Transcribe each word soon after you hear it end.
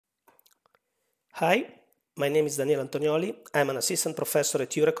Hi, my name is Daniele Antonioli. I'm an assistant professor at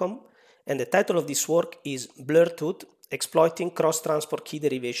Eurecom, and the title of this work is BLURtooth, Exploiting Cross-Transport Key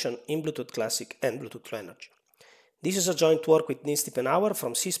Derivation in Bluetooth Classic and Bluetooth Low Energy. This is a joint work with Nils Diepenauer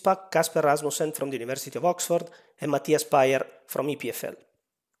from CISPAC, Kasper Rasmussen from the University of Oxford, and Matthias Peyer from EPFL.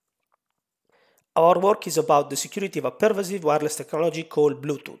 Our work is about the security of a pervasive wireless technology called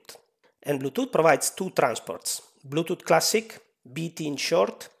Bluetooth. And Bluetooth provides two transports, Bluetooth Classic, BT in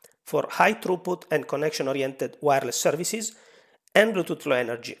short, for high throughput and connection-oriented wireless services, and Bluetooth Low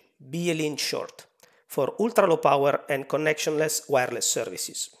Energy, BLE in short, for ultra-low power and connectionless wireless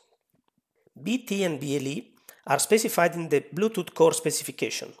services. BT and BLE are specified in the Bluetooth core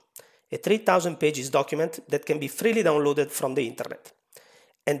specification, a 3,000 pages document that can be freely downloaded from the internet.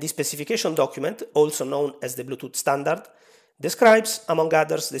 And this specification document, also known as the Bluetooth standard, describes, among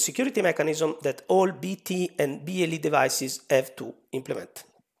others, the security mechanism that all BT and BLE devices have to implement,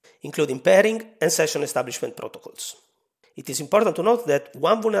 including pairing and session establishment protocols. It is important to note that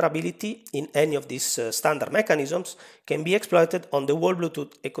one vulnerability in any of these standard mechanisms can be exploited on the whole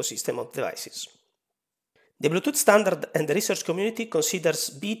Bluetooth ecosystem of devices. The Bluetooth standard and the research community considers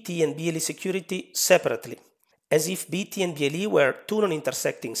BT and BLE security separately, as if BT and BLE were two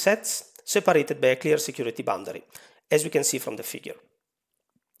non-intersecting sets separated by a clear security boundary, as we can see from the figure.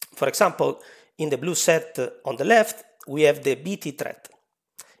 For example, in the blue set on the left, we have the BT threat,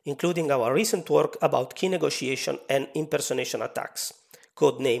 including our recent work about key negotiation and impersonation attacks,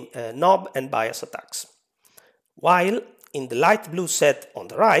 codename knob and bias attacks. While in the light blue set on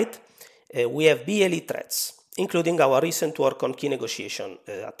the right, we have BLE threats, including our recent work on key negotiation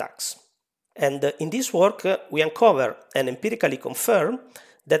attacks. And in this work, we uncover and empirically confirm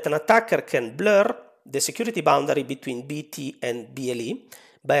that an attacker can blur the security boundary between BT and BLE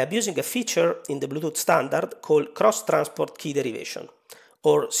by abusing a feature in the Bluetooth standard called cross-transport key derivation,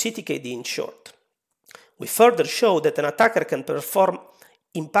 or CTKD in short. We further show that an attacker can perform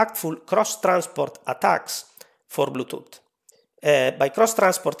impactful cross-transport attacks for Bluetooth. By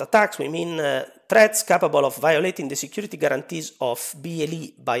cross-transport attacks, we mean threats capable of violating the security guarantees of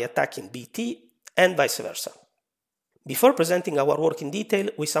BLE by attacking BT and vice versa. Before presenting our work in detail,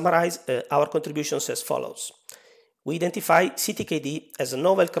 we summarize our contributions as follows. We identify CTKD as a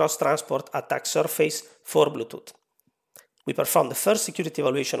novel cross-transport attack surface for Bluetooth. We perform the first security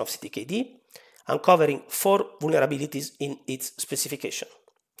evaluation of CTKD, uncovering 4 vulnerabilities in its specification.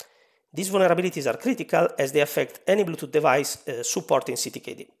 These vulnerabilities are critical as they affect any Bluetooth device supporting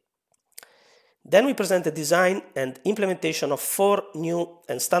CTKD. Then we present the design and implementation of 4 new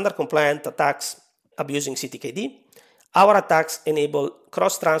and standard-compliant attacks abusing CTKD. Our attacks enable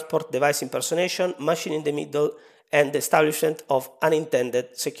cross-transport device impersonation, machine in the middle, and the establishment of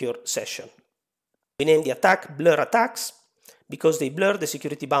unintended secure session. We name the attack blur attacks because they blur the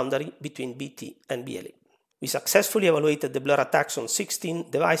security boundary between BT and BLE. We successfully evaluated the blur attacks on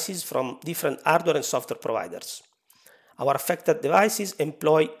 16 devices from different hardware and software providers. Our affected devices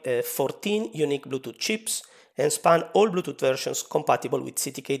employ 14 unique Bluetooth chips and span all Bluetooth versions compatible with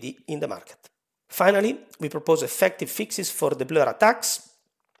CTKD in the market. Finally, we propose effective fixes for the blur attacks,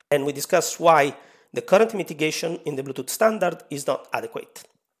 and we discuss why the current mitigation in the Bluetooth standard is not adequate.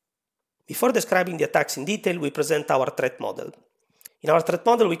 Before describing the attacks in detail, we present our threat model. In our threat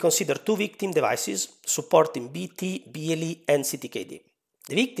model, we consider 2 victim devices supporting BT, BLE, and CTKD.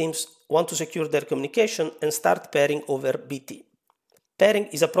 The victims want to secure their communication and start pairing over BT. Pairing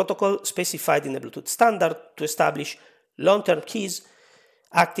is a protocol specified in the Bluetooth standard to establish long-term keys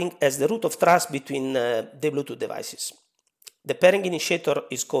acting as the root of trust between the Bluetooth devices. The pairing initiator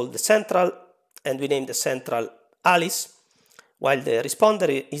is called the central, and we name the central Alice, while the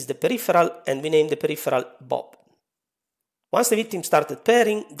responder is the peripheral, and we name the peripheral Bob. Once the victim started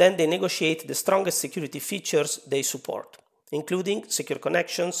pairing, then they negotiate the strongest security features they support, including secure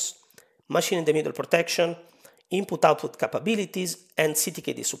connections, machine-in-the-middle protection, input-output capabilities, and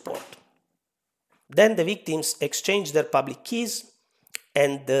CTKD support. Then the victims exchange their public keys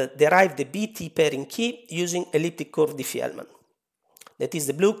and derive the BT pairing key using elliptic curve Diffie-Hellman. That is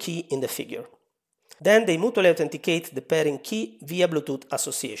the blue key in the figure. Then they mutually authenticate the pairing key via Bluetooth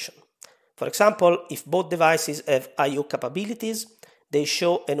association. For example, if both devices have I/O capabilities, they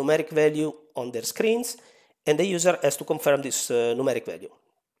show a numeric value on their screens, and the user has to confirm this numeric value.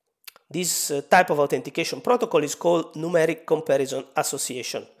 This type of authentication protocol is called numeric comparison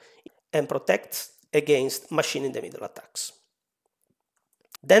association and protects against machine-in-the-middle attacks.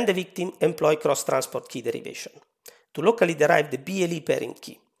 Then the victim employs cross-transport key derivation to locally derive the BLE pairing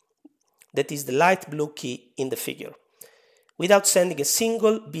key, that is the light blue key in the figure, without sending a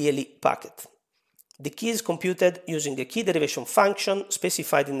single BLE packet. The key is computed using a key derivation function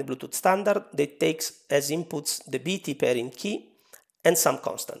specified in the Bluetooth standard that takes as inputs the BT pairing key and some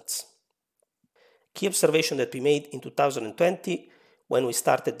constants. Key observation that we made in 2020 when we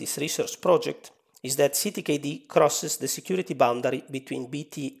started this research project is that CTKD crosses the security boundary between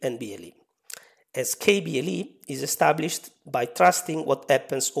BT and BLE, as KBLE is established by trusting what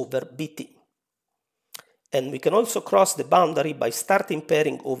happens over BT. And we can also cross the boundary by starting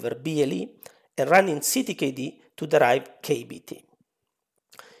pairing over BLE and running CTKD to derive KBT.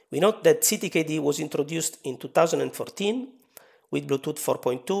 We note that CTKD was introduced in 2014 with Bluetooth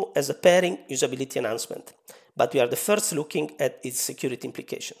 4.2 as a pairing usability enhancement, but we are the first looking at its security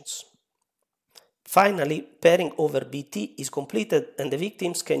implications. Finally, pairing over BT is completed and the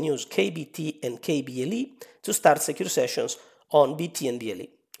victims can use KBT and KBLE to start secure sessions on BT and BLE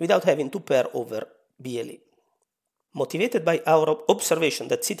without having to pair over BLE. Motivated by our observation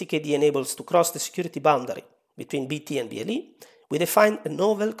that CTKD enables to cross the security boundary between BT and BLE, we defined a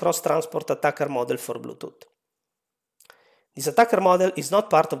novel cross-transport attacker model for Bluetooth. This attacker model is not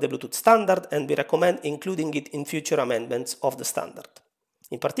part of the Bluetooth standard and we recommend including it in future amendments of the standard.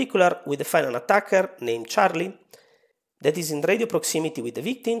 In particular, we define an attacker named Charlie that is in radio proximity with the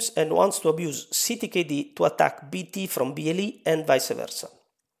victims and wants to abuse CTKD to attack BT from BLE and vice versa.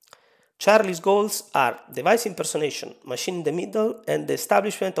 Charlie's goals are device impersonation, machine in the middle, and the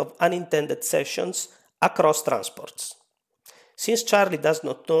establishment of unintended sessions across transports. Since Charlie does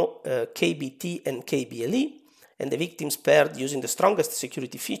not know KBT and KBLE, and the victims paired using the strongest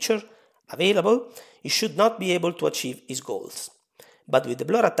security feature available, he should not be able to achieve his goals. But with the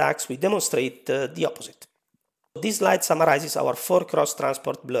blur attacks, we demonstrate the opposite. This slide summarizes our 4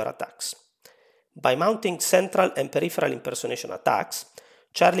 cross-transport blur attacks. By mounting central and peripheral impersonation attacks,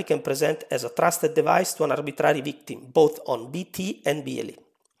 Charlie can present as a trusted device to an arbitrary victim, both on BT and BLE,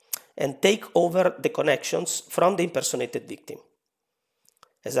 and take over the connections from the impersonated victim.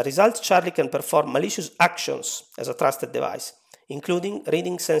 As a result, Charlie can perform malicious actions as a trusted device, including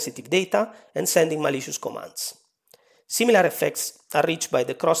reading sensitive data and sending malicious commands. Similar effects are reached by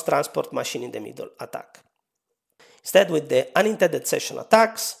the cross-transport machine in the middle attack. Instead, with the unintended session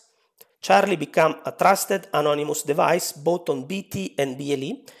attacks, Charlie becomes a trusted anonymous device both on BT and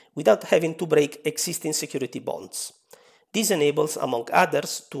BLE without having to break existing security bonds. This enables, among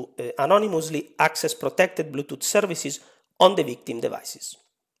others, to anonymously access protected Bluetooth services on the victim devices.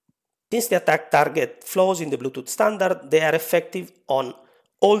 Since the attack target flaws in the Bluetooth standard, they are effective on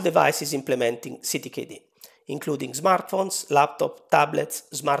all devices implementing CTKD, including smartphones, laptops, tablets,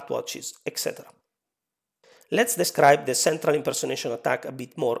 smartwatches, etc. Let's describe the central impersonation attack a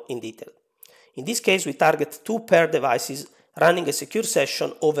bit more in detail. In this case, we target 2 paired devices running a secure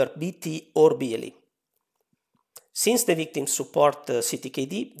session over BT or BLE. Since the victims support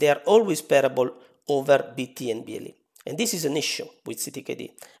CTKD, they are always pairable over BT and BLE. And this is an issue with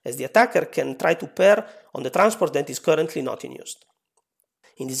CTKD, as the attacker can try to pair on the transport that is currently not in use.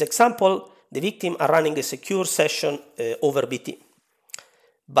 In this example, the victims are running a secure session over BT.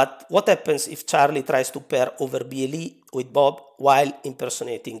 But what happens if Charlie tries to pair over BLE with Bob while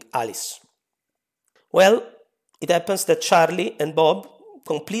impersonating Alice? Well, it happens that Charlie and Bob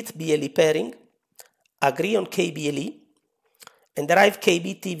complete BLE pairing, agree on KBLE, and derive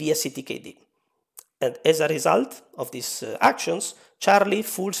KBT via CTKD. And as a result of these actions, Charlie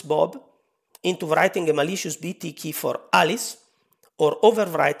fools Bob into writing a malicious BT key for Alice or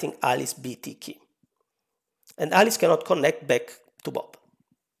overwriting Alice's BT key. And Alice cannot connect back to Bob.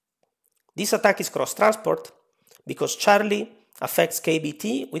 This attack is cross-transport because Charlie affects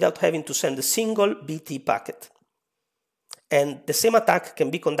KBT without having to send a single BT packet. And the same attack can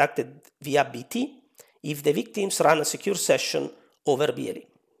be conducted via BT if the victims run a secure session over BLE.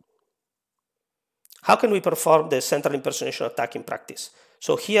 How can we perform the central impersonation attack in practice?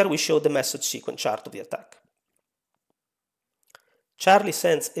 So here we show the message sequence chart of the attack. Charlie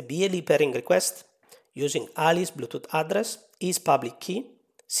sends a BLE pairing request using Alice's Bluetooth address, his public key,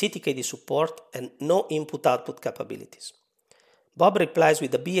 CTKD support, and no input-output capabilities. Bob replies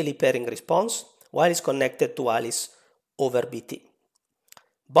with a BLE pairing response while is connected to Alice over BT.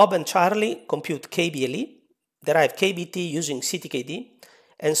 Bob and Charlie compute KBLE, derive KBT using CTKD,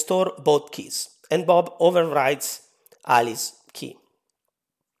 and store both keys, and Bob overrides Alice's key.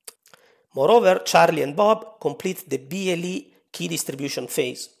 Moreover, Charlie and Bob complete the BLE key distribution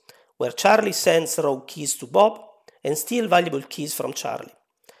phase, where Charlie sends raw keys to Bob and steals valuable keys from Charlie.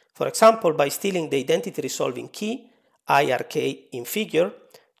 For example, by stealing the identity resolving key, IRK in figure,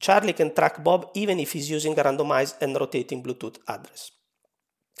 Charlie can track Bob even if he's using a randomized and rotating Bluetooth address.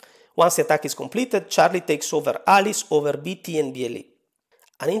 Once the attack is completed, Charlie takes over Alice over BT and BLE.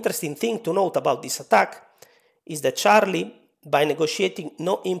 An interesting thing to note about this attack is that Charlie, by negotiating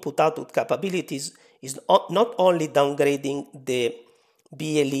no input-output capabilities, is not only downgrading the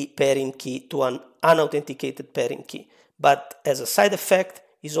BLE pairing key to an unauthenticated pairing key, but as a side effect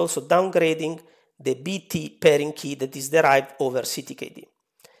is also downgrading the BT pairing key that is derived over CTKD.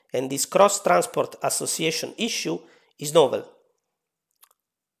 And this cross-transport association issue is novel.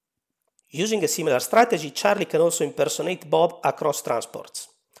 Using a similar strategy, Charlie can also impersonate Bob across transports.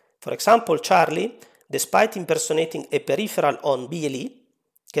 For example, Charlie, despite impersonating a peripheral on BLE,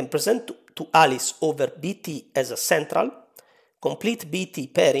 can present to Alice over BT as a central, complete BT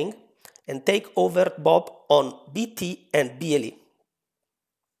pairing, and take over Bob on BT and BLE.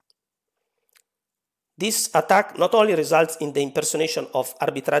 This attack not only results in the impersonation of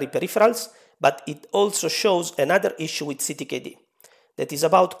arbitrary peripherals, but it also shows another issue with CTKD, that is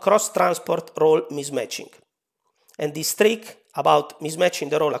about cross-transport role mismatching. And this trick about mismatching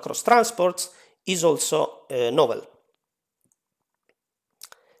the role across transports is also novel.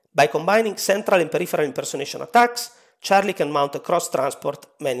 By combining central and peripheral impersonation attacks, Charlie can mount a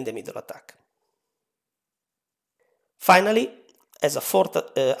cross-transport man-in-the-middle attack. Finally, as a fourth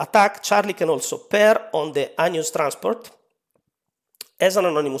attack, Charlie can also pair on the unused transport as an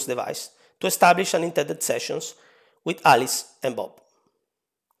anonymous device to establish unintended sessions with Alice and Bob.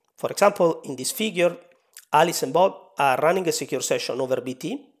 For example, in this figure, Alice and Bob are running a secure session over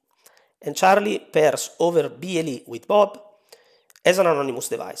BT, and Charlie pairs over BLE with Bob as an anonymous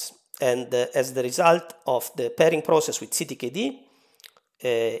device. And as the result of the pairing process with CTKD,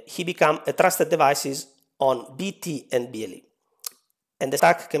 he becomes a trusted device on BT and BLE. And the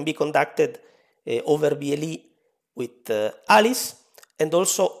attack can be conducted over BLE with Alice and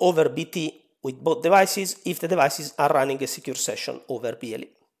also over BT with both devices if the devices are running a secure session over BLE.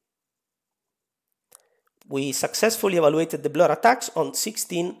 We successfully evaluated the Blur attacks on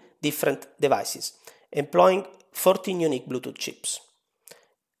 16 different devices, employing 14 unique Bluetooth chips.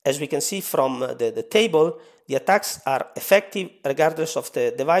 As we can see from the table, the attacks are effective regardless of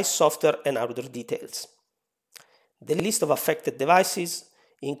the device, software, and hardware details. The list of affected devices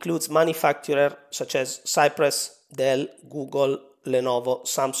includes manufacturers such as Cypress, Dell, Google, Lenovo,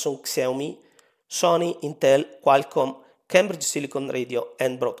 Samsung, Xiaomi, Sony, Intel, Qualcomm, Cambridge Silicon Radio,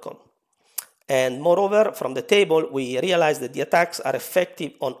 and Broadcom. And moreover, from the table, we realized that the attacks are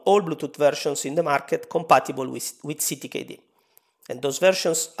effective on all Bluetooth versions in the market compatible with CTKD. And those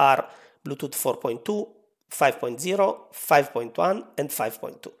versions are Bluetooth 4.2, 5.0, 5.1, and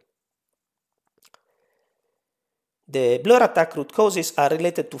 5.2. The Blur attack root causes are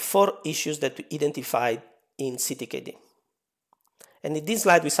related to 4 issues that we identified in CTKD. And in this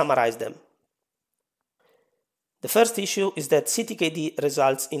slide, we summarize them. The first issue is that CTKD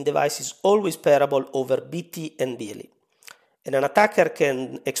results in devices always pairable over BT and BLE. And an attacker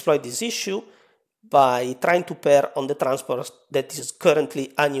can exploit this issue by trying to pair on the transport that is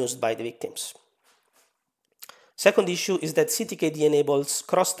currently unused by the victims. Second issue is that CTKD enables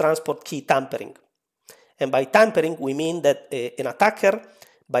cross-transport key tampering. And by tampering, we mean that an attacker,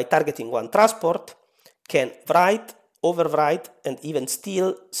 by targeting one transport, can write, overwrite, and even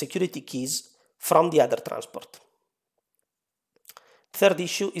steal security keys from the other transport. Third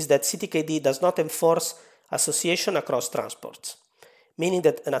issue is that CTKD does not enforce association across transports, meaning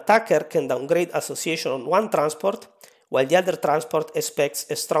that an attacker can downgrade association on one transport while the other transport expects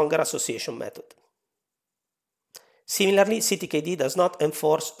a stronger association method. Similarly, CTKD does not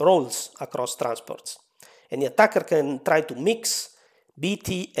enforce roles across transports, and the attacker can try to mix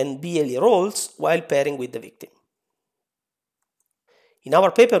BT and BLE roles while pairing with the victim. In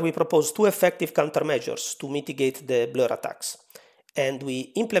our paper, we propose 2 effective countermeasures to mitigate the Blur attacks, and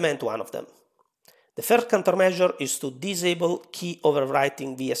we implement one of them. The first countermeasure is to disable key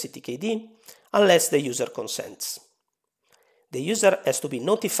overwriting via CTKD unless the user consents. The user has to be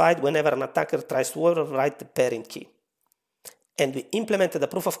notified whenever an attacker tries to overwrite the pairing key. And we implemented a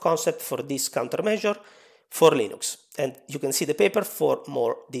proof of concept for this countermeasure for Linux, and you can see the paper for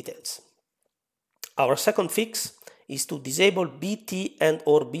more details. Our second fix is to disable BT and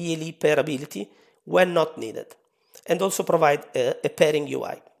or BLE pairability when not needed, and also provide a pairing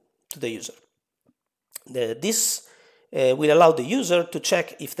UI to the user. This will allow the user to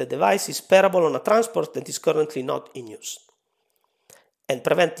check if the device is pairable on a transport that is currently not in use, and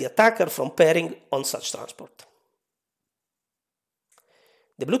prevent the attacker from pairing on such transport.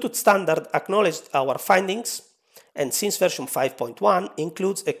 The Bluetooth standard acknowledged our findings, and since version 5.1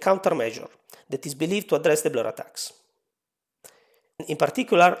 includes a countermeasure that is believed to address the Blur attacks. In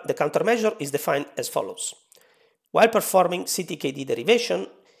particular, the countermeasure is defined as follows. While performing CTKD derivation,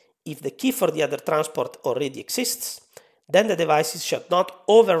 if the key for the other transport already exists, then the devices should not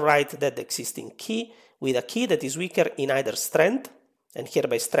overwrite that existing key with a key that is weaker in either strength, and here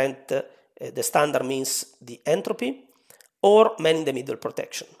by strength the standard means the entropy, or man-in-the-middle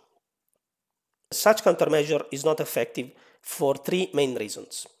protection. Such countermeasure is not effective for three main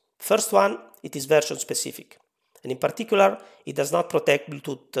reasons. First one, it is version specific, and in particular, it does not protect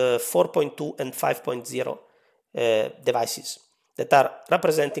Bluetooth 4.2 and 5.0 devices that are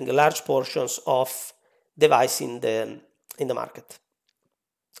representing large portions of devices in the market.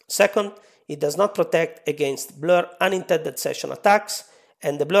 Second, it does not protect against blur unintended session attacks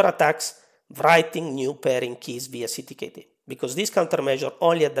and the blur attacks writing new pairing keys via CTKD, because this countermeasure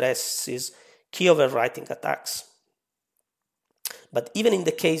only addresses key overwriting attacks. But even in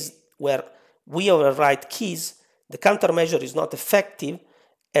the case where we overwrite keys, the countermeasure is not effective,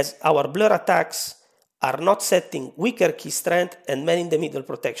 as our blur attacks are not setting weaker key strength and man-in-the-middle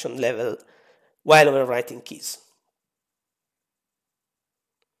protection level while overwriting keys.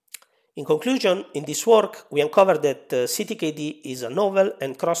 In conclusion, in this work, we uncovered that CTKD is a novel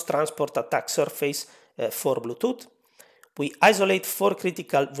and cross-transport attack surface for Bluetooth. We isolate 4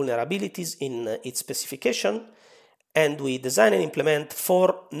 critical vulnerabilities in its specification, and we design and implement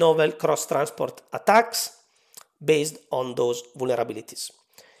 4 novel cross-transport attacks based on those vulnerabilities.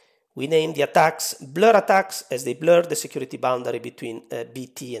 We name the attacks blur attacks, as they blur the security boundary between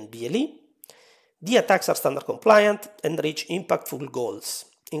BT and BLE. The attacks are standard compliant and reach impactful goals,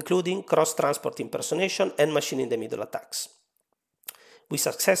 including cross-transport impersonation and machine-in-the-middle attacks. We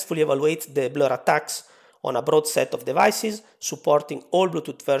successfully evaluate the blur attacks on a broad set of devices, supporting all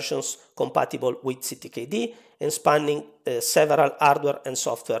Bluetooth versions compatible with CTKD and spanning several hardware and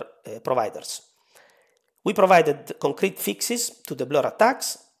software providers. We provided concrete fixes to the blur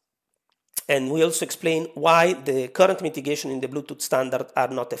attacks, and we also explain why the current mitigation in the Bluetooth standard are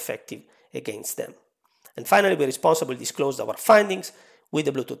not effective against them. And finally, we responsibly disclosed our findings with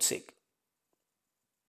the Bluetooth SIG.